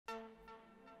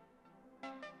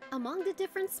Among the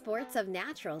different sports of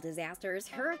natural disasters,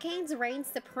 hurricanes reign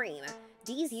supreme.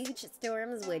 These huge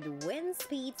storms with wind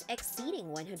speeds exceeding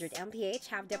 100 mph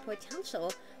have the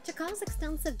potential to cause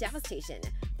extensive devastation.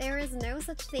 There is no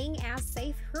such thing as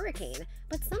safe hurricane,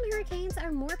 but some hurricanes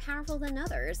are more powerful than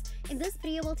others. In this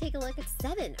video, we'll take a look at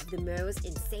 7 of the most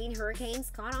insane hurricanes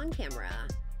caught on camera.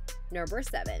 Number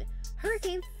 7.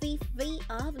 Hurricane Fifi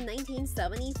of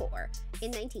 1974. In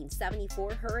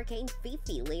 1974, Hurricane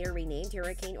Fifi, later renamed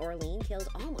Hurricane Orlene, killed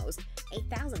almost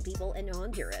 8,000 people in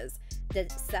Honduras. The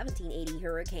 1780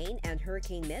 hurricane and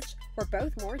Hurricane Mitch were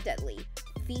both more deadly.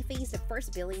 Fifi is the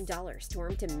first billion-dollar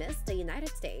storm to miss the United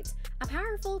States. A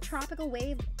powerful tropical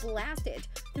wave blasted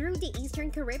through the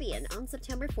eastern Caribbean on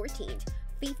September 14th.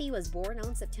 Fifi was born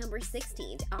on September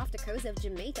 16th off the coast of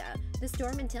Jamaica. The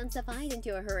storm intensified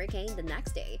into a hurricane the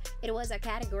next day. It was a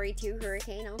Category 2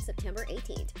 hurricane on September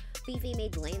 18th. Fifi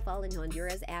made landfall in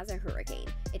Honduras as a hurricane.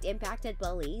 It impacted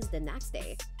Belize the next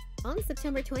day. On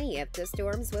September 20th, the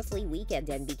storm swiftly weakened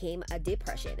and became a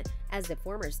depression. As the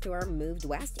former storm moved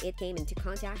west, it came into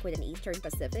contact with an eastern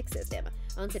Pacific system.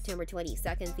 On September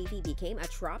 22nd, Fifi became a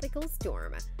tropical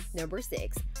storm. Number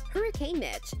 6. Hurricane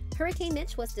Mitch. Hurricane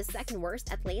Mitch was the second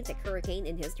worst Atlantic hurricane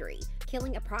in history,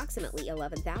 killing approximately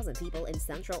 11,000 people in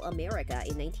Central America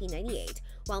in 1998.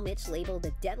 While Mitch, labeled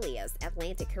the deadliest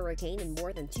Atlantic hurricane in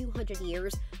more than 200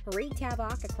 years, wreaked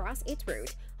havoc across its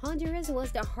route, Honduras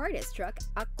was the hardest struck,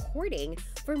 according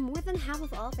for more than half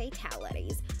of all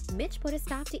fatalities. Mitch put a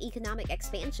stop to economic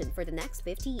expansion for the next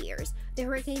 50 years. The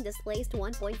hurricane displaced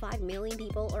 1.5 million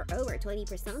people, or over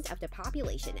 20% of the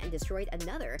population, and destroyed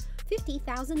another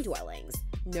 50,000 dwellings.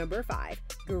 Number 5.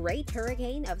 Great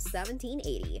Hurricane of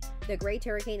 1780. The Great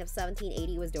Hurricane of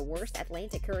 1780 was the worst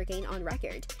Atlantic hurricane on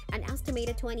record. An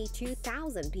estimated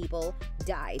 22,000 people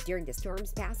died during the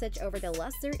storm's passage over the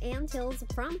Lesser Antilles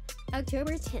from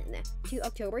October 10 to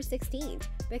October 16.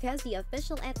 Because the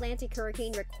official Atlantic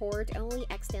hurricane record only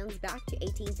extends back to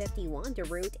 1851, the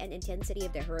route and intensity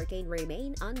of the hurricane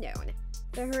remain unknown.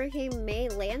 The hurricane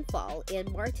made landfall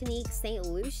in Martinique, St.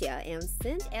 Lucia, and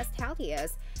St.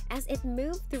 Eustatius. As it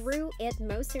moved through, it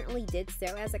most certainly did so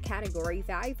as a Category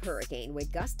 5 hurricane,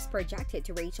 with gusts projected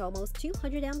to reach almost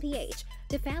 200 mph,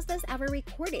 the fastest ever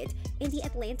recorded in the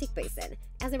Atlantic basin.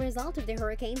 As a result of the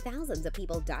hurricane, thousands of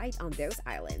people died on those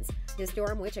islands. The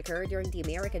storm, which occurred during the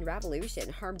American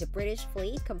Revolution, harmed the British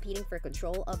fleet competing for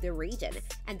control of the region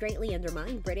and greatly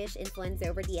undermined British influence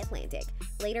over the Atlantic.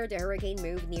 Later, the hurricane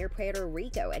moved near Puerto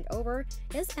Rico and over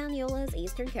Hispaniola's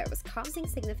eastern coast, causing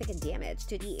significant damage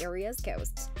to the area's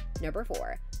coasts. Number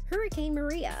 4. Hurricane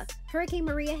Maria. Hurricane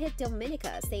Maria hit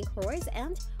Dominica, St. Croix,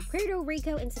 and Puerto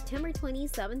Rico in September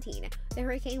 2017. The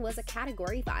hurricane was a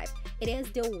Category 5. It is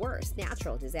the worst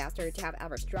natural disaster to have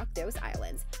ever struck those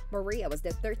islands. Maria was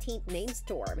the 13th named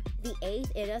storm, the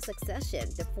 8th in a succession,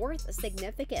 the 4th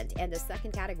significant, and the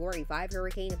second Category 5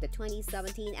 hurricane of the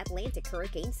 2017 Atlantic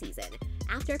hurricane season.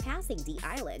 After passing the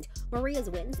island, Maria's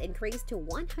winds increased to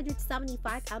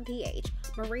 175 mph.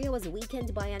 Maria was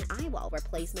weakened by an eyewall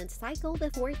replacement cycle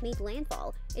before it made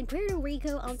landfall in Puerto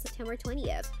Rico on September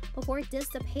 20th. Before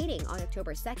dissipating on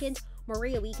October 2nd,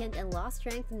 Maria weakened and lost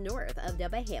strength north of the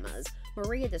Bahamas.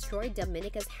 Maria destroyed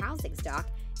Dominica's housing stock,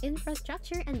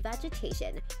 infrastructure, and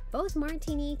vegetation. Both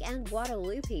Martinique and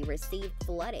Guadeloupe received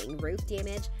flooding, roof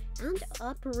damage, and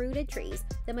uprooted trees.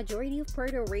 The majority of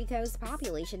Puerto Rico's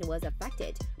population was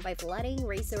affected by flooding,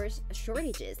 resource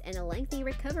shortages, and a lengthy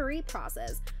recovery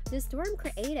process. The storm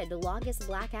created the longest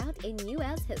blackout in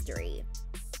U.S. history.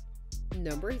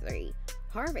 Number 3.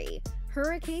 Harvey.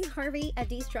 Hurricane Harvey, a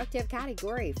destructive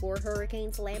Category 4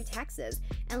 hurricane, slammed Texas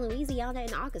and Louisiana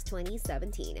in August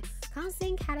 2017,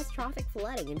 causing catastrophic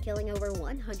flooding and killing over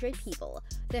 100 people.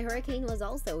 The hurricane was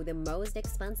also the most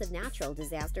expensive natural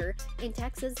disaster in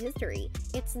Texas history.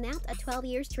 It snapped a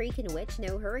 12-year streak in which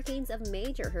no hurricanes of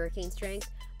major hurricane strength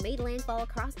made landfall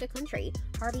across the country.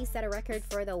 Harvey set a record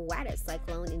for the wettest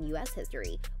cyclone in U.S.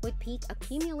 history, with peak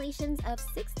accumulations of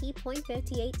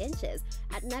 60.58 inches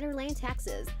at Nederland,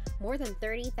 Texas. More than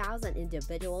 30,000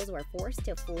 individuals were forced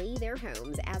to flee their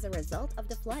homes as a result of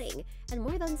the flooding, and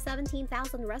more than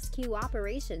 17,000 rescue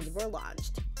operations were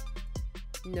launched.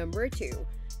 Number 2.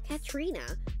 Katrina.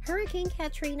 Hurricane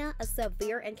Katrina, a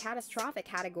severe and catastrophic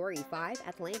Category 5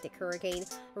 Atlantic hurricane,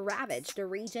 ravaged the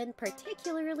region,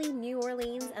 particularly New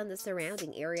Orleans and the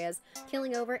surrounding areas,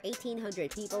 killing over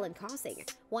 1,800 people and causing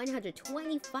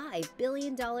 $125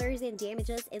 billion in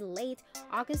damages in late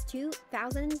August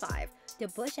 2005. The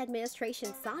Bush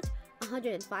administration sought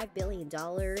 $105 billion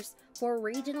for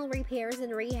regional repairs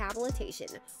and rehabilitation,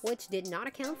 which did not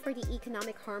account for the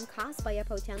economic harm caused by a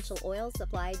potential oil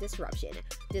supply disruption,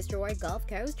 destroyed Gulf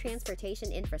Coast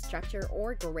transportation infrastructure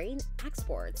or grain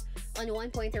exports. On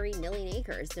 1.3 million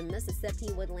acres, the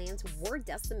Mississippi woodlands were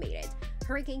decimated.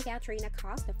 Hurricane Katrina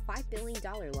caused a $5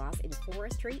 billion loss in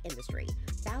forestry industry.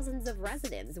 Thousands of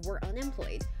residents were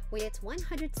unemployed. With its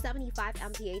 175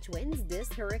 mph winds,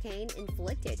 this hurricane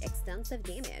inflicted extensive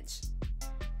damage.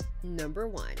 Number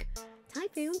 1.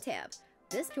 Typhoon Tip.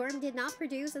 This storm did not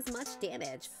produce as much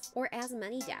damage or as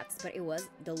many deaths, but it was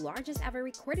the largest ever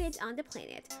recorded on the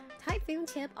planet. Typhoon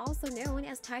Tip, also known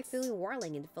as Typhoon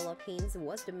Warling in the Philippines,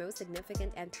 was the most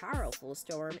significant and powerful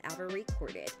storm ever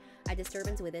recorded. A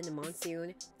disturbance within the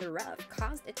monsoon, the Rough,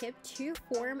 caused a tip to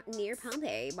form near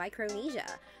Pohnpei, Micronesia.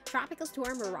 Tropical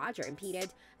Storm Roger impeded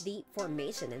the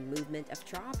formation and movement of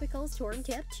Tropical Storm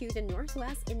Tip to the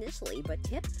northwest initially, but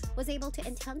Tip was able to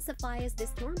intensify as the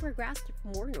storm progressed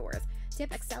more north.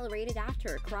 Tip accelerated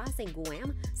after crossing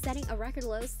Guam, setting a record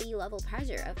low sea level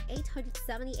pressure of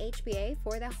 870 HPA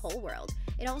for the whole world.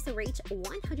 It also reached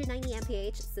 190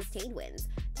 mph sustained winds.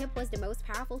 Tip was the most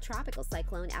powerful tropical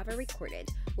cyclone ever recorded,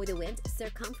 with a wind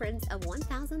circumference of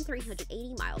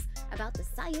 1,380 miles, about the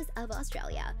size of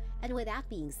Australia. And with that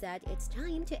being said, it's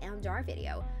time to end our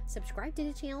video. Subscribe to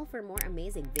the channel for more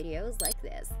amazing videos like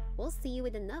this. We'll see you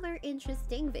with another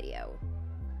interesting video.